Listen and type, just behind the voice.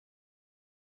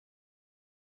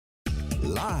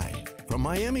Live from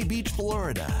Miami Beach,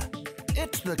 Florida,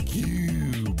 it's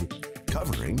theCUBE,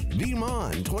 covering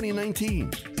VeeamON 2019.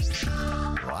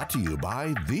 Brought to you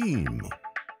by Veeam.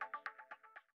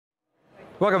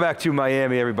 Welcome back to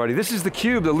Miami, everybody. This is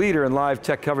theCUBE, the leader in live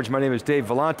tech coverage. My name is Dave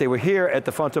Vellante. We're here at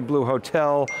the Fontainebleau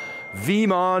Hotel,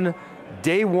 VeeamON,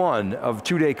 day one of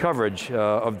two-day coverage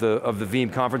of the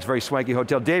Veeam conference, very swanky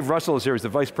hotel. Dave Russell is here, he's the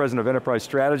Vice President of Enterprise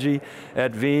Strategy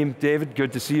at Veeam. David,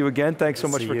 good to see you again. Thanks so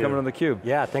much for coming on theCUBE.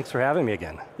 Yeah, thanks for having me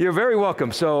again. You're very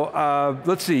welcome. So,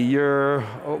 let's see, you're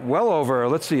well over,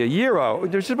 let's see, a year out,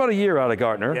 there's about a year out of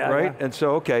Gartner, right? Yeah. And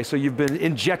so, okay, so you've been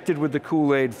injected with the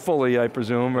Kool-Aid fully, I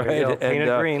presume, right?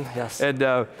 Painted green, yes.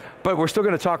 But we're still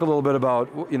going to talk a little bit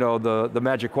about, you know, the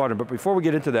Magic Quadrant, but before we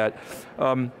get into that,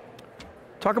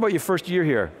 talk about your first year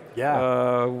here.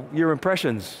 Yeah. Your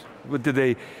impressions. Did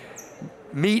they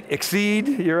meet, exceed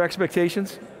your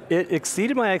expectations? It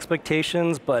exceeded my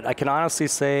expectations, but I can honestly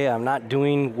say I'm not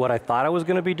doing what I thought I was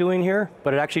going to be doing here,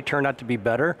 but it actually turned out to be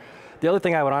better. The other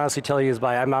thing I would honestly tell you is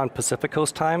I'm on Pacific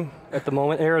Coast time at the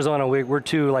moment. Arizona, we're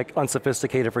too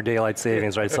unsophisticated for daylight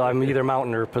savings, right? So I'm either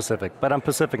Mountain or Pacific, but I'm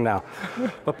Pacific now.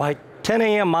 But by 10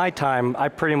 a.m. my time, I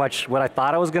pretty much, what I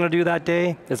thought I was going to do that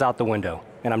day is out the window,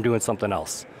 and I'm doing something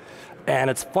else.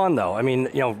 And it's fun though. I mean,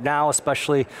 you know, now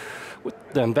especially with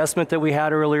the investment that we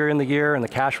had earlier in the year and the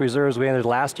cash reserves we ended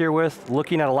last year with,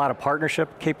 looking at a lot of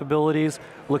partnership capabilities,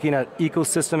 looking at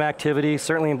ecosystem activity,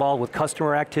 certainly involved with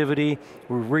customer activity.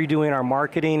 We're redoing our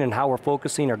marketing and how we're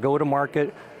focusing our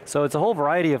go-to-market. So it's a whole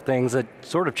variety of things that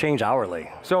sort of change hourly.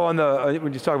 So on the,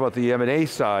 when you talk about the M&A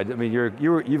side, I mean,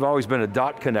 you've always been a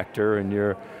dot connector, and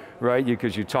you're, right,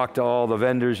 because you talk to all the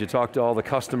vendors, you talk to all the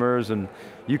customers, and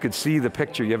you could see the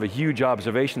picture. You have a huge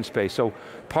observation space. So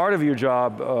part of your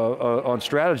job on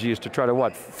strategy is to try to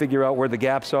what? Figure out where the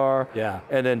gaps are,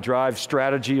 and then drive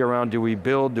strategy around, do we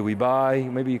build, do we buy?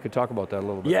 Maybe you could talk about that a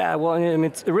little bit. Yeah, well, I mean,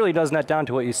 it really does net down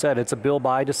to what you said. It's a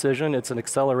build-buy decision, it's an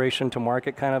acceleration to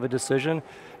market kind of a decision.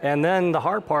 And then the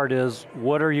hard part is,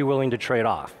 what are you willing to trade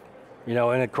off? You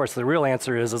know, and of course the real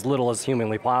answer is as little as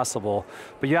humanly possible.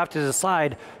 But you have to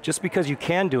decide, just because you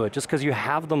can do it, just because you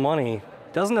have the money,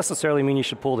 doesn't necessarily mean you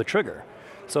should pull the trigger.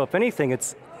 So if anything,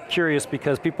 it's curious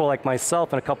because people like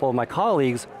myself and a couple of my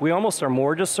colleagues, we almost are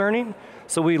more discerning.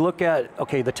 So we look at,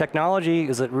 okay, the technology,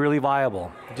 is it really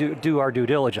viable? Do our due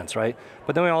diligence, right?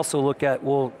 But then we also look at,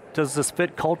 well, does this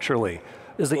fit culturally?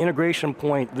 Is the integration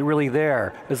point really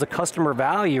there? Is the customer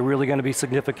value really going to be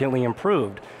significantly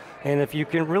improved? And if you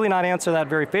can really not answer that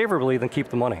very favorably, then keep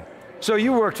the money. So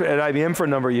you worked at IBM for a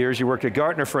number of years, you worked at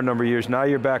Gartner for a number of years, now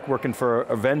you're back working for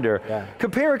a vendor. Yeah.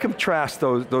 Compare and contrast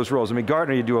those roles. I mean,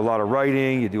 Gartner, you do a lot of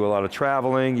writing, you do a lot of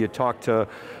traveling, you talk to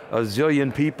a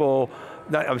zillion people.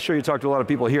 I'm sure you talk to a lot of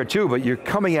people here too, but you're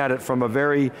coming at it from a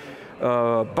very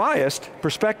biased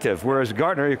perspective, whereas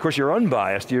Gartner, of course, you're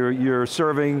unbiased, you're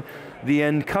serving the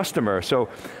end customer. So,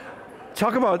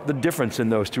 talk about the difference in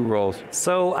those two roles.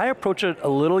 So I approach it a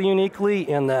little uniquely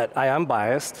in that I am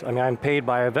biased. I mean, I'm paid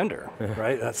by a vendor,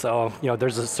 right? So, you know,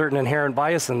 there's a certain inherent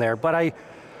bias in there, but I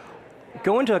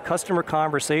go into a customer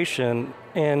conversation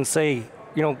and say,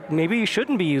 you know, maybe you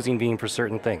shouldn't be using Veeam for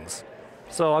certain things.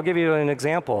 So I'll give you an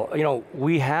example. You know,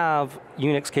 we have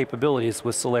Unix capabilities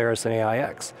with Solaris and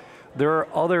AIX. There are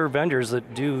other vendors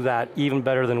that do that even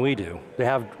better than we do. They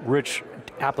have rich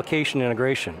application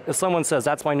integration. If someone says,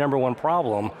 that's my number one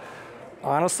problem,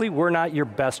 honestly, we're not your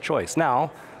best choice.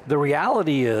 Now, the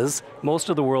reality is, most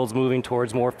of the world's moving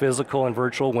towards more physical and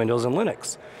virtual Windows and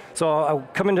Linux. So I'll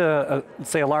come into,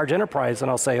 say, a large enterprise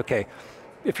and I'll say, okay,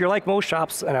 if you're like most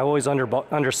shops, and I always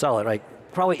undersell it, right?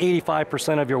 Probably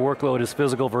 85% of your workload is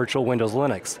physical, virtual, Windows,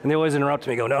 Linux. And they always interrupt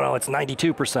me and go, no, it's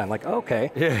 92%. Like,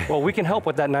 okay, well, we can help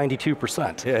with that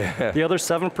 92%. The other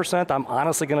 7%, I'm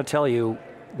honestly going to tell you,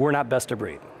 we're not best of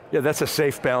breed. Yeah, that's a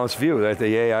safe, balanced view, right?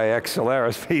 The AIX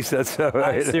Solaris piece, that's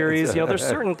right. Series, you know, there's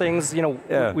certain things, you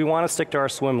know, we want to stick to our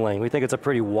swim lane. We think it's a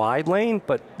pretty wide lane,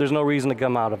 but there's no reason to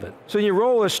come out of it. So your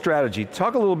role as strategy,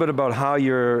 talk a little bit about how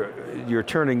you're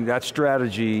turning that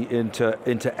strategy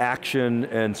into action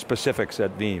and specifics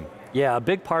at Veeam. Yeah, a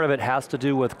big part of it has to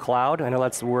do with cloud. I know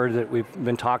that's the word that we've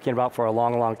been talking about for a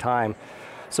long, long time.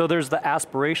 So there's the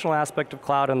aspirational aspect of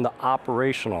cloud and the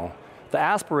operational. The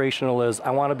aspirational is, I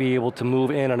want to be able to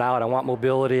move in and out, I want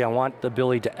mobility, I want the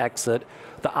ability to exit.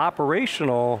 The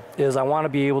operational is, I want to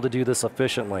be able to do this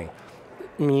efficiently.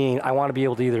 Meaning, I want to be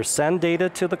able to either send data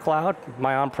to the cloud,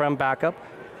 my on-prem backup,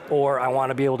 or I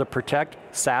want to be able to protect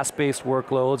SaaS-based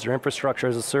workloads or infrastructure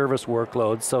as a service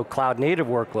workloads, so cloud native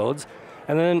workloads,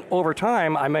 And then over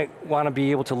time, I might want to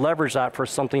be able to leverage that for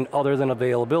something other than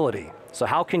availability. So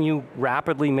how can you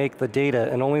rapidly make the data,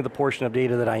 and only the portion of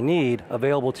data that I need,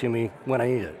 available to me when I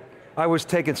need it? I was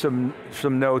taking some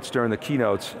notes during the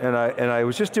keynotes, and I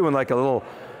was just doing like a little,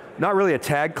 not really a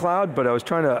tag cloud, but I was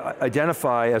trying to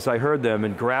identify, as I heard them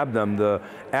and grab them, the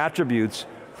attributes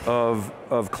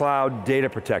of cloud data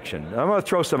protection. I'm going to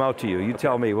throw some out to you. You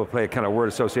tell me, we'll play a kind of word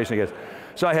association, I guess.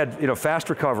 So I had fast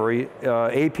recovery,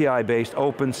 API-based,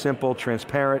 open, simple,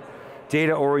 transparent,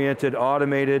 data-oriented,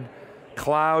 automated,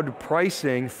 cloud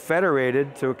pricing,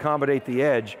 federated to accommodate the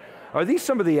edge. Are these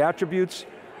some of the attributes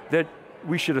that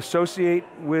we should associate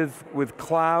with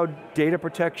cloud data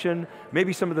protection?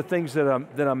 Maybe some of the things that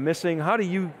I'm missing? How do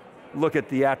you look at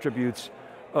the attributes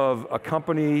of a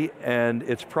company and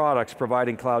its products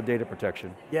providing cloud data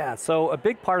protection? Yeah, so a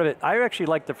big part of it, I actually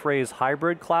like the phrase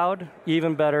hybrid cloud,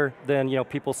 even better than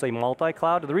people say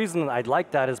multi-cloud. The reason I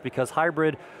like that is because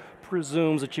hybrid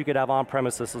presumes that you could have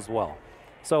on-premises as well.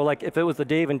 So like if it was the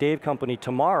Dave and Dave company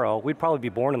tomorrow, we'd probably be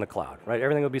born in the cloud, right?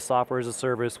 Everything would be software as a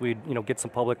service, we'd get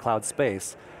some public cloud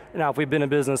space. Now if we've been in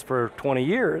business for 20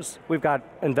 years, we've got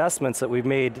investments that we've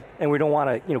made and we don't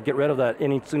want to get rid of that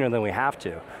any sooner than we have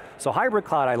to. So hybrid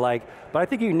cloud I like, but I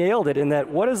think you nailed it in that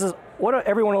what do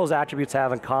every one of those attributes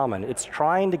have in common? It's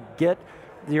trying to get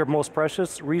your most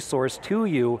precious resource to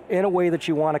you in a way that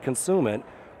you want to consume it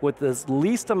with the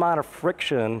least amount of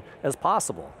friction as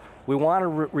possible. We want to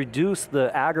reduce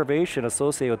the aggravation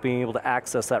associated with being able to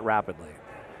access that rapidly.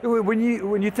 When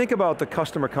you think about the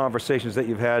customer conversations that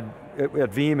you've had at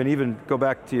Veeam and even go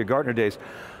back to your Gartner days,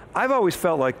 I've always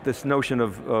felt like this notion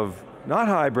of not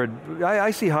hybrid, I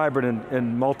see hybrid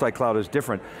and multi-cloud as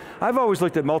different. I've always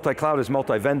looked at multi-cloud as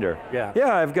multi-vendor. Yeah.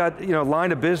 Yeah, I've got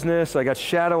line of business, I got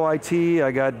shadow IT,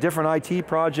 I got different IT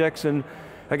projects, and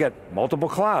I got multiple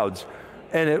clouds.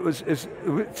 And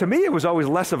to me it was always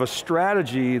less of a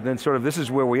strategy than sort of this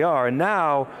is where we are, and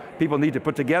now people need to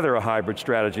put together a hybrid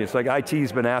strategy. It's like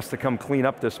IT's been asked to come clean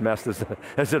up this mess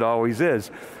as it always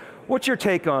is. What's your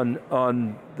take on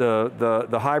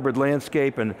the hybrid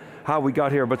landscape and how we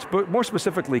got here, but more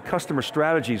specifically customer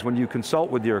strategies when you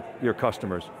consult with your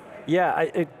customers? Yeah,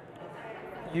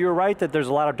 you're right that there's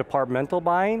a lot of departmental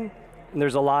buying. And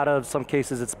there's a lot of, some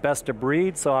cases it's best of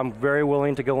breed, so I'm very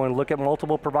willing to go and look at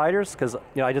multiple providers because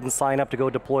I didn't sign up to go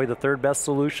deploy the third best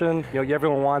solution.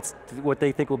 Everyone wants what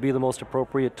they think will be the most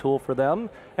appropriate tool for them,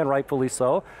 and rightfully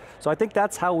so. So I think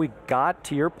that's how we got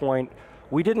to your point.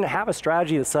 We didn't have a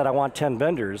strategy that said I want 10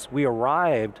 vendors. We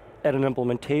arrived at an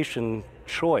implementation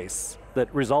choice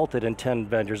that resulted in 10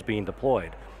 vendors being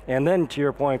deployed. And then to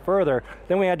your point further,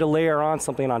 then we had to layer on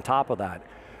something on top of that.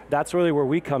 That's really where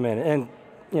we come in. And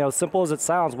simple as it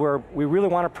sounds, we really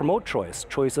want to promote choice.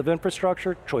 Choice of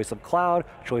infrastructure, choice of cloud,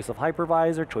 choice of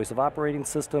hypervisor, choice of operating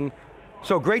system.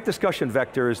 So great discussion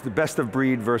vector is the best of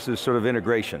breed versus sort of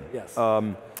integration. Yes.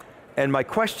 And my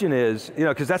question is,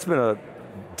 because that's been a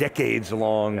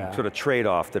decades-long sort of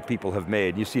trade-off that people have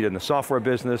made. You see it in the software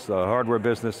business, the hardware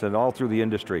business, and all through the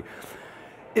industry.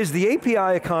 Is the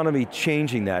API economy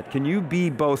changing that? Can you be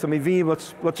both? I mean,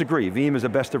 Veeam, let's agree, Veeam is a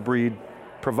best of breed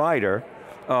provider.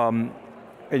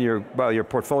 And your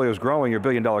portfolio is growing, you're a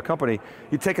 $1 billion company,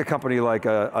 you take a company like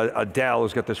a Dell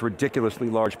who's got this ridiculously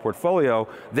large portfolio,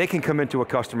 they can come into a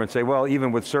customer and say, well,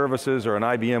 even with services or an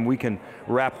IBM, we can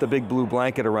wrap the big blue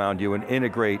blanket around you and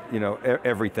integrate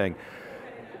everything.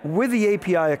 With the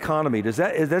API economy, does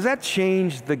that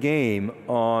change the game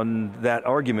on that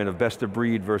argument of best of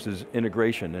breed versus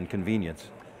integration and convenience?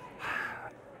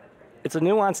 It's a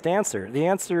nuanced answer. The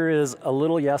answer is a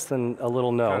little yes and a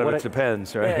little no. Kind of it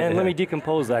depends, right? And let me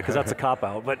decompose that because that's a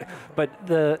cop-out. But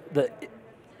the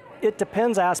it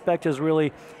depends aspect is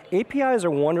really, APIs are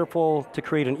wonderful to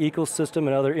create an ecosystem and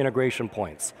other integration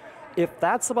points. If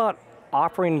that's about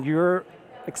offering your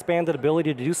expanded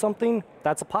ability to do something,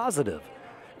 that's a positive.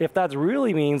 If that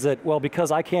really means that, well,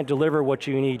 because I can't deliver what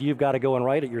you need, you've got to go and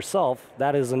write it yourself,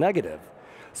 that is a negative.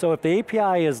 So if the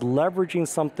API is leveraging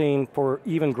something for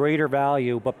even greater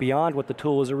value, but beyond what the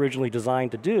tool was originally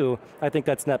designed to do, I think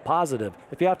that's net positive.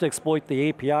 If you have to exploit the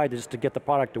API just to get the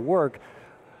product to work,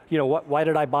 why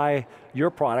did I buy your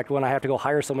product when I have to go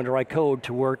hire someone to write code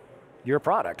to work your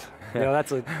product?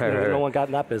 That's no one got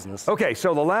in that business. Okay,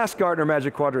 so the last Gartner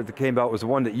Magic Quadrant that came out was the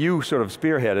one that you sort of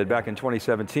spearheaded back in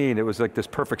 2017. It was like this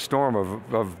perfect storm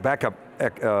of backup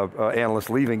analysts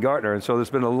leaving Gartner, and so there's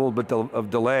been a little bit of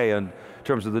delay in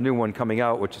terms of the new one coming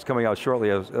out, which is coming out shortly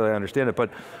as I understand it.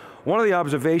 But one of the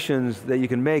observations that you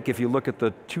can make if you look at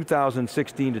the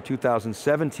 2016 to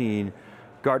 2017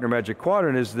 Gartner Magic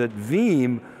Quadrant is that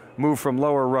Veeam moved from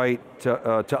lower right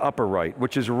to upper right,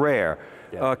 which is rare.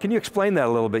 Yeah. Can you explain that a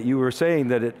little bit? You were saying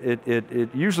that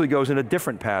it usually goes in a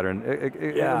different pattern.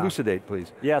 Elucidate,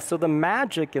 please. Yeah, so the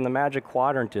magic in the magic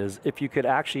quadrant is if you could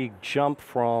actually jump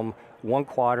from one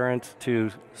quadrant to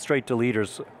straight to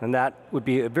leaders, and that would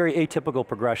be a very atypical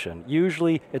progression.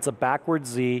 Usually it's a backward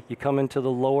Z, you come into the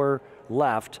lower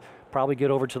left, probably get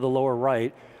over to the lower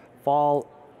right, fall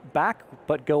back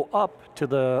but go up to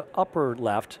the upper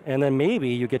left, and then maybe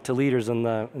you get to leaders in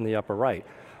the upper right.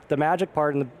 The magic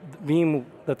part in the Veeam,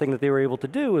 the thing that they were able to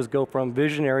do is go from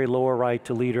visionary lower right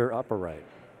to leader upper right.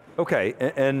 Okay,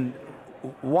 and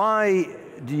why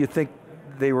do you think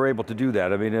they were able to do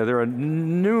that? I mean, there are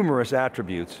numerous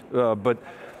attributes, but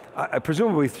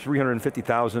presumably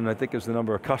 350,000, I think, is the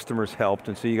number of customers helped,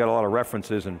 and so you got a lot of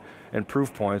references and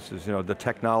proof points, is, the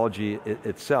technology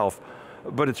itself.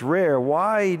 But it's rare.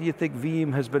 Why do you think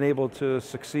Veeam has been able to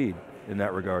succeed in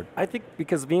that regard? I think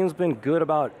because Veeam's been good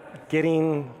about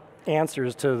getting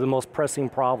answers to the most pressing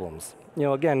problems.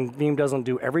 Again, Veeam doesn't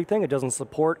do everything, it doesn't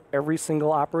support every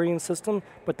single operating system,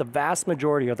 but the vast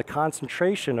majority of the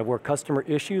concentration of where customer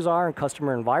issues are and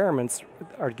customer environments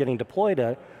are getting deployed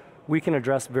at, we can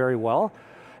address very well.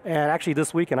 And actually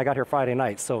this weekend, I got here Friday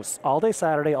night, so all day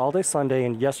Saturday, all day Sunday,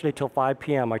 and yesterday till 5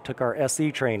 p.m. I took our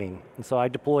SE training. And so I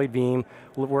deployed Veeam,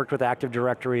 worked with Active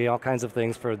Directory, all kinds of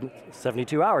things for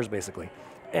 72 hours basically.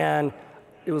 And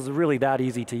it was really that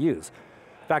easy to use.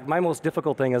 In fact, my most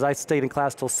difficult thing is I stayed in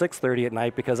class till 6:30 at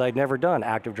night because I'd never done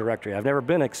Active Directory. I've never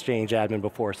been Exchange admin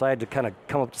before, so I had to kind of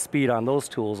come up to speed on those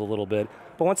tools a little bit.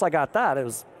 But once I got that,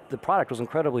 the product was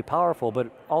incredibly powerful, but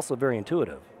also very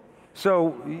intuitive.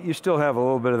 So you still have a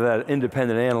little bit of that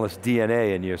independent analyst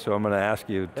DNA in you, so I'm going to ask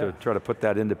you to try to put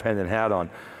that independent hat on.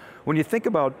 When you think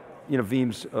about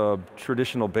Veeam's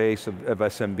traditional base of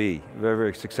SMB, very,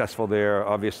 very successful there,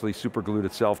 obviously super glued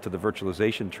itself to the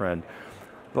virtualization trend.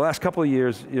 The last couple of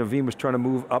years, Veeam was trying to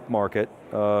move up market,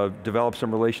 develop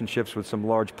some relationships with some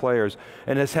large players,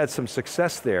 and has had some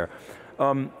success there.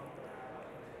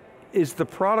 Is the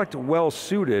product well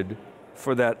suited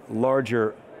for that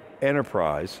larger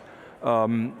enterprise?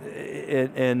 And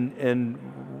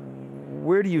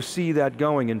where do you see that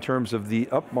going in terms of the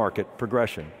upmarket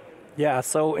progression? Yeah,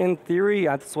 so in theory,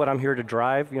 that's what I'm here to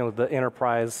drive. The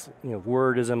enterprise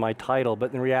word is in my title,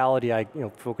 but in reality, I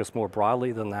focus more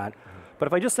broadly than that. But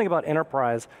if I just think about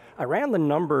enterprise, I ran the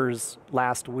numbers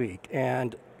last week,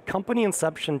 and company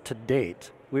inception to date,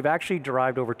 we've actually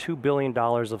derived over $2 billion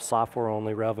of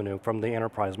software-only revenue from the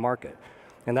enterprise market.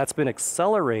 And that's been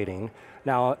accelerating.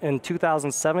 Now, in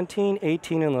 2017,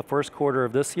 18, and the first quarter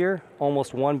of this year,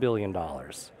 almost $1 billion.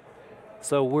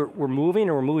 So we're moving,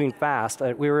 and we're moving fast.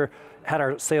 Had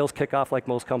our sales kickoff like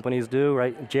most companies do,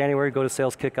 right? In January, go to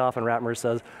sales kickoff, and Ratmer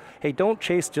says, hey, don't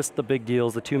chase just the big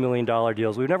deals, the $2 million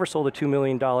deals. We've never sold a $2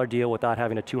 million deal without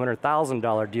having a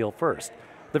 $200,000 deal first.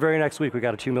 The very next week, we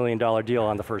got a $2 million deal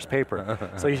on the first paper.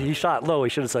 So he shot low, he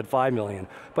should have said 5 million.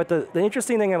 But the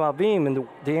interesting thing about Veeam, and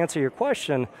to answer your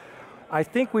question, I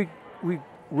think we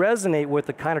resonate with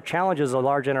the kind of challenges a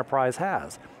large enterprise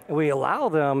has. And we allow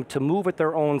them to move at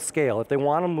their own scale. If they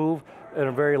want to move in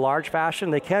a very large fashion,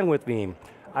 they can with Veeam.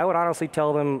 I would honestly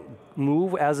tell them,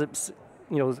 move as it's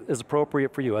is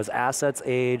appropriate for you. As assets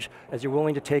age, as you're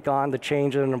willing to take on the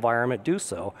change in an environment, do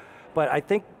so. But I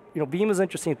think Veeam is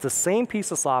interesting. It's the same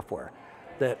piece of software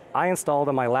that I installed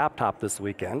on my laptop this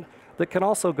weekend that can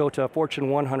also go to a Fortune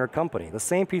 100 company. The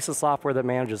same piece of software that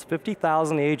manages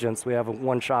 50,000 agents. We have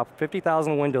one shop,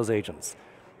 50,000 Windows agents.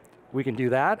 We can do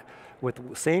that with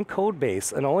the same code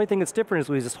base, and the only thing that's different is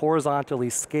we just horizontally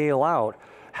scale out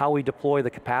how we deploy the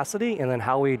capacity and then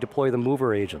how we deploy the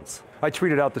mover agents. I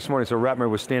tweeted out this morning, so Ratmer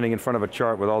was standing in front of a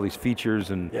chart with all these features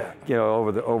and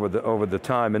over the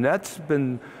time, and that's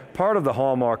been part of the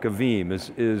hallmark of Veeam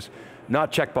is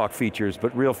not checkbox features,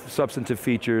 but real substantive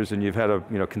features, and you've had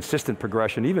a consistent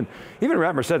progression. Even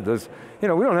Ratmer said this, we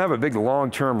don't have a big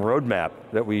long-term roadmap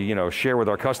that we share with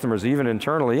our customers, even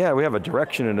internally. Yeah, we have a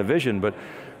direction and a vision, but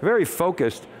very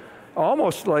focused,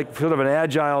 almost like sort of an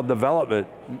agile development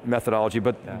methodology,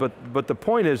 but the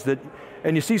point is that,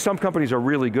 and you see some companies are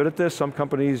really good at this, some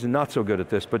companies not so good at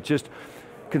this, but just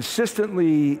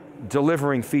consistently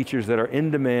delivering features that are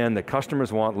in demand, that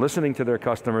customers want, listening to their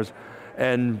customers,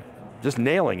 and just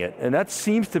nailing it. And that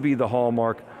seems to be the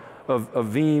hallmark of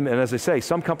Veeam, and as I say,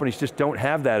 some companies just don't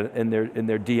have that in their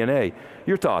DNA.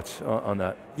 Your thoughts on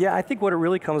that? Yeah, I think what it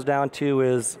really comes down to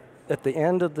is, at the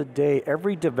end of the day,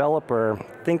 every developer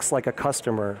thinks like a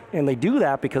customer, and they do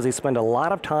that because they spend a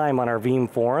lot of time on our Veeam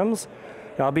forums.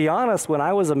 Now, I'll be honest, when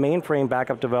I was a mainframe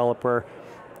backup developer,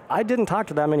 I didn't talk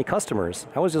to that many customers.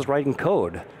 I was just writing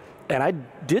code. And I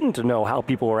didn't know how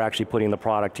people were actually putting the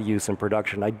product to use in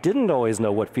production. I didn't always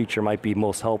know what feature might be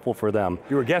most helpful for them.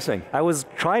 You were guessing. I was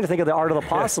trying to think of the art of the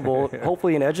possible,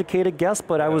 hopefully an educated guess,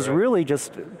 but I was really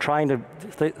just trying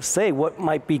to say what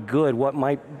might be good, what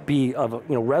might be of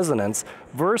resonance,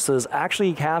 versus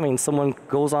actually having someone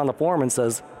goes on the forum and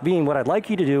says, Veeam, what I'd like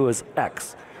you to do is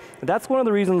X. That's one of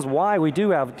the reasons why we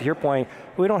do have, to your point,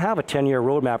 we don't have a 10-year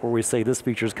roadmap where we say this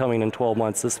feature is coming in 12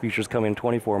 months, this feature is coming in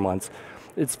 24 months.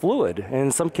 It's fluid, and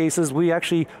in some cases we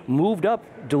actually moved up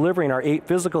delivering our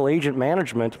physical agent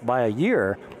management by a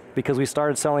year because we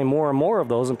started selling more and more of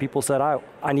those, and people said,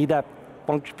 I need that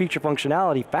feature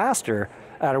functionality faster,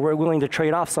 and we're willing to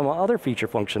trade off some other feature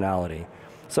functionality.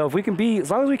 So if we can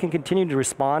as long as we can continue to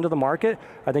respond to the market,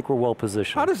 I think we're well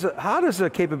positioned. How does a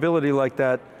capability like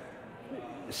that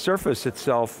surface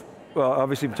itself? Well,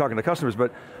 obviously we're talking to customers,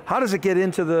 but how does it get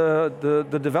into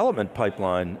the development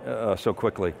pipeline so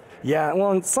quickly? Yeah,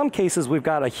 well in some cases we've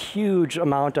got a huge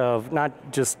amount of,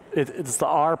 not just, it's the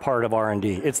R part of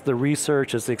R&D. It's the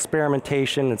research, it's the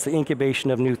experimentation, it's the incubation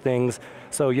of new things.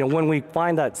 So when we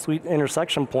find that sweet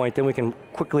intersection point, then we can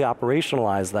quickly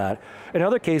operationalize that. In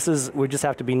other cases, we just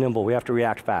have to be nimble, we have to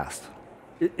react fast.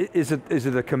 Is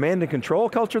it a command and control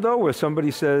culture though, where somebody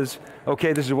says,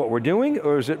 okay, this is what we're doing,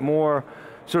 or is it more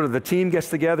sort of the team gets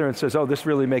together and says, oh, this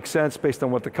really makes sense based on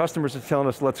what the customers are telling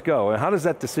us, let's go? And how does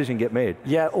that decision get made?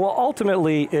 Yeah, well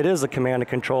ultimately it is a command and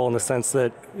control in the sense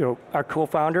that our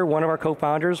co-founder, one of our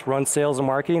co-founders runs sales and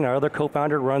marketing, our other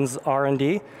co-founder runs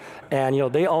R&D,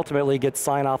 and they ultimately get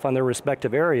sign off on their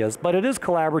respective areas, but it is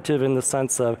collaborative in the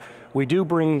sense of we do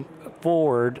bring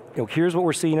forward, here's what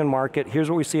we're seeing in market, here's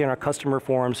what we see in our customer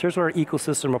forums, here's what our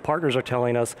ecosystem of partners are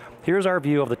telling us, here's our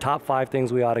view of the top 5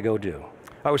 things we ought to go do.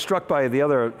 I was struck by the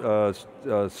other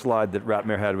slide that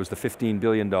Ratmir had, was the $15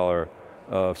 billion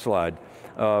slide.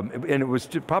 And it was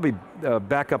probably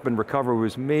backup and recovery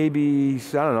was maybe,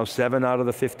 I don't know, 7 out of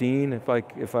the 15,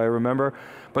 if I remember.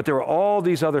 But there were all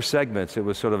these other segments. It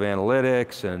was sort of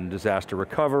analytics and disaster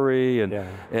recovery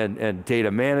and data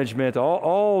management,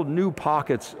 all new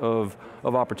pockets of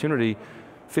opportunity.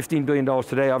 $15 billion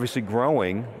today, obviously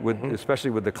growing,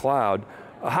 especially with the cloud.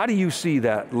 How do you see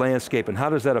that landscape and how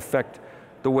does that affect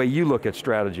the way you look at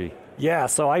strategy? Yeah,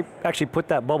 so I actually put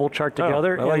that bubble chart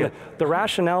together. Oh, I like it. The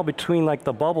rationale between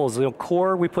the bubbles,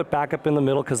 core we put back up in the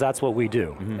middle because that's what we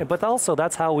do. But also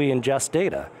that's how we ingest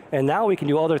data. And now we can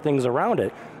do other things around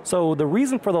it. So the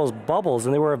reason for those bubbles,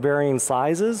 and they were of varying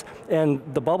sizes, and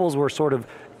the bubbles were sort of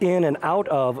in and out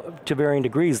of, to varying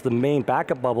degrees, the main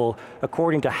backup bubble,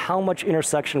 according to how much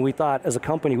intersection we thought as a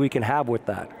company we can have with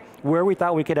that. Where we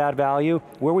thought we could add value,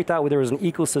 where we thought there was an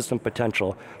ecosystem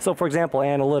potential. So for example,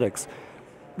 analytics.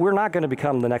 We're not going to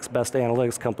become the next best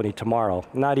analytics company tomorrow,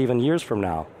 not even years from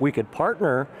now. We could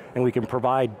partner and we can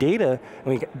provide data and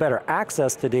we get better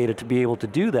access to data to be able to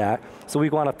do that, so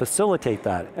we want to facilitate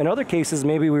that. In other cases,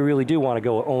 maybe we really do want to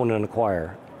go own and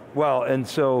acquire. Well, and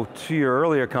so to your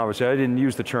earlier conversation, I didn't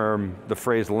use the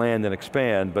phrase land and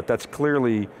expand, but that's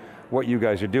clearly what you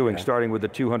guys are doing, starting with the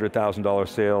 $200,000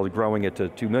 sale, growing it to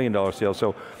 $2 million sale.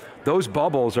 So those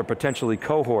bubbles are potentially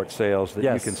cohort sales that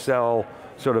you can sell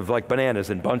sort of like bananas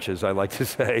in bunches, I like to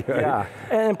say. Right? Yeah,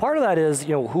 and part of that is,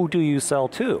 who do you sell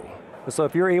to? So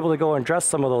if you're able to go and address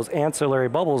some of those ancillary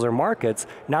bubbles or markets,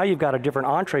 now you've got a different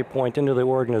entree point into the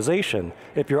organization.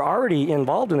 If you're already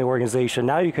involved in the organization,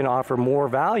 now you can offer more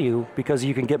value because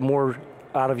you can get more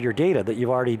out of your data that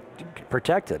you've already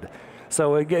protected.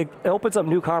 So it opens up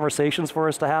new conversations for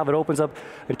us to have. It opens up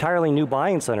entirely new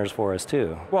buying centers for us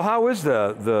too. Well, how is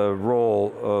the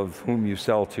role of whom you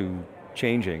sell to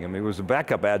changing? I mean, it was a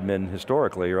backup admin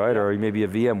historically, right? Or maybe a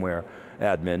VMware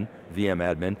admin, VM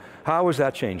admin. How is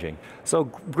that changing? So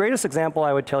greatest example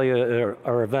I would tell you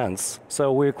are events.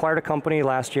 So we acquired a company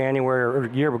last January, or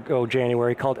a year ago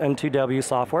January, called N2W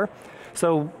Software.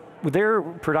 So they're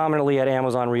predominantly at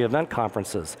Amazon re:Invent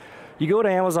conferences. You go to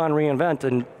Amazon re:Invent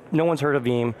and no one's heard of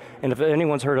Veeam, and if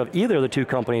anyone's heard of either of the two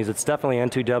companies, it's definitely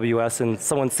N2WS and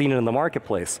someone's seen it in the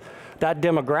marketplace. That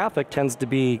demographic tends to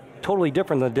be totally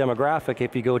different than the demographic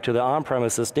if you go to the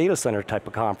on-premises data center type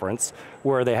of conference,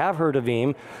 where they have heard of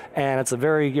Veeam, and it's a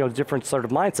very different sort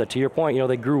of mindset. To your point,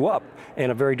 they grew up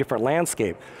in a very different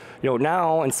landscape.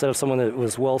 Now, instead of someone that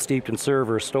was well steeped in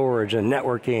server, storage, and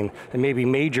networking, and maybe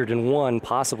majored in one,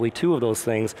 possibly two of those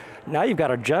things, now you've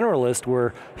got a generalist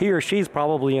where he or she's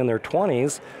probably in their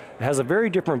 20s, has a very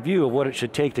different view of what it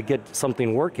should take to get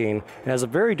something working, and has a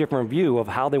very different view of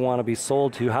how they want to be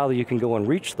sold to, how you can go and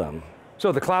reach them.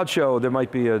 So the cloud show, there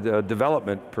might be a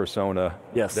development persona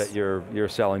that you're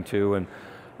selling to, and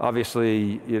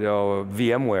obviously,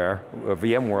 VMware,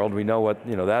 VMworld, we know what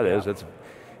that is.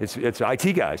 it's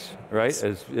IT guys, right?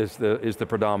 Is the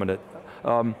predominant.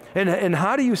 And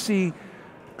how do you see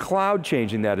cloud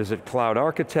changing that? Is it cloud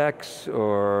architects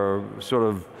or sort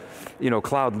of,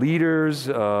 cloud leaders,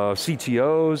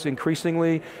 CTOs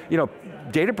increasingly?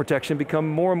 Data protection become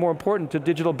more and more important to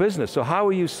digital business. So how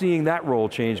are you seeing that role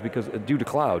change due to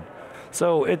cloud?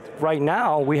 So right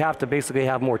now, we have to basically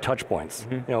have more touch points.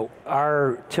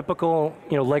 Our typical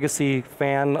legacy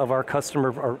fan of our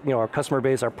customer, our customer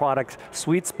base, our product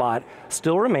sweet spot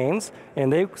still remains,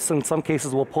 and they, in some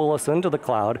cases, will pull us into the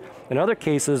cloud. In other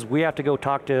cases, we have to go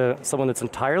talk to someone that's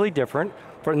entirely different,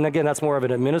 and again, that's more of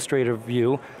an administrative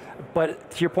view. But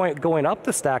to your point, going up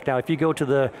the stack now, if you go to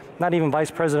the, not even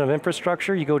vice president of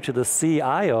infrastructure, you go to the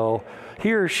CIO,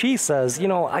 he or she says,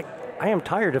 I am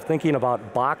tired of thinking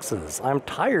about boxes. I'm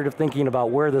tired of thinking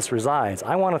about where this resides.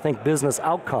 I want to think business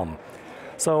outcome.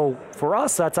 So for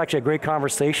us, that's actually a great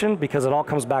conversation because it all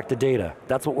comes back to data.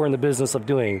 That's what we're in the business of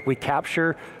doing. We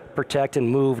capture, protect, and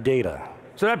move data.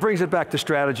 So that brings it back to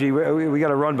strategy. We got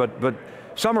to run, but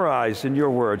summarize in your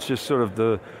words, just sort of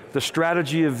the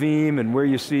strategy of Veeam and where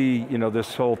you see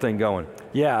this whole thing going.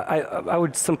 Yeah, I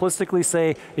would simplistically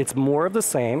say it's more of the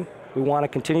same. We want to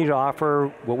continue to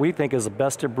offer what we think is a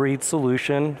best-of-breed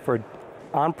solution for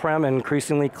on-prem and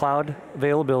increasingly cloud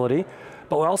availability,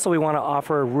 but we want to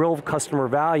offer real customer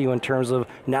value in terms of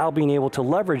now being able to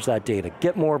leverage that data,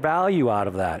 get more value out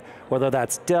of that, whether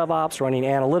that's DevOps, running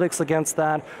analytics against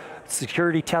that,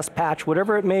 security test patch,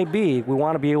 whatever it may be, we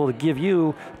want to be able to give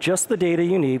you just the data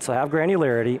you need, so have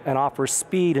granularity, and offer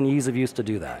speed and ease of use to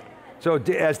do that. So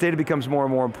as data becomes more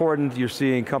and more important, you're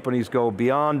seeing companies go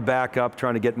beyond backup,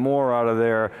 trying to get more out of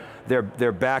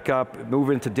their backup, move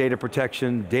into data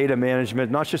protection, data management,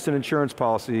 not just an insurance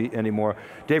policy anymore.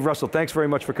 Dave Russell, thanks very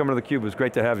much for coming to theCUBE. It was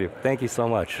great to have you. Thank you so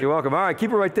much. You're welcome. All right, keep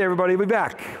it right there, everybody. We'll be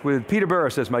back with Peter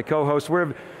Burris as my co-host.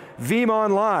 We're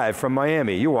VeeamON Live from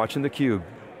Miami. You're watching theCUBE.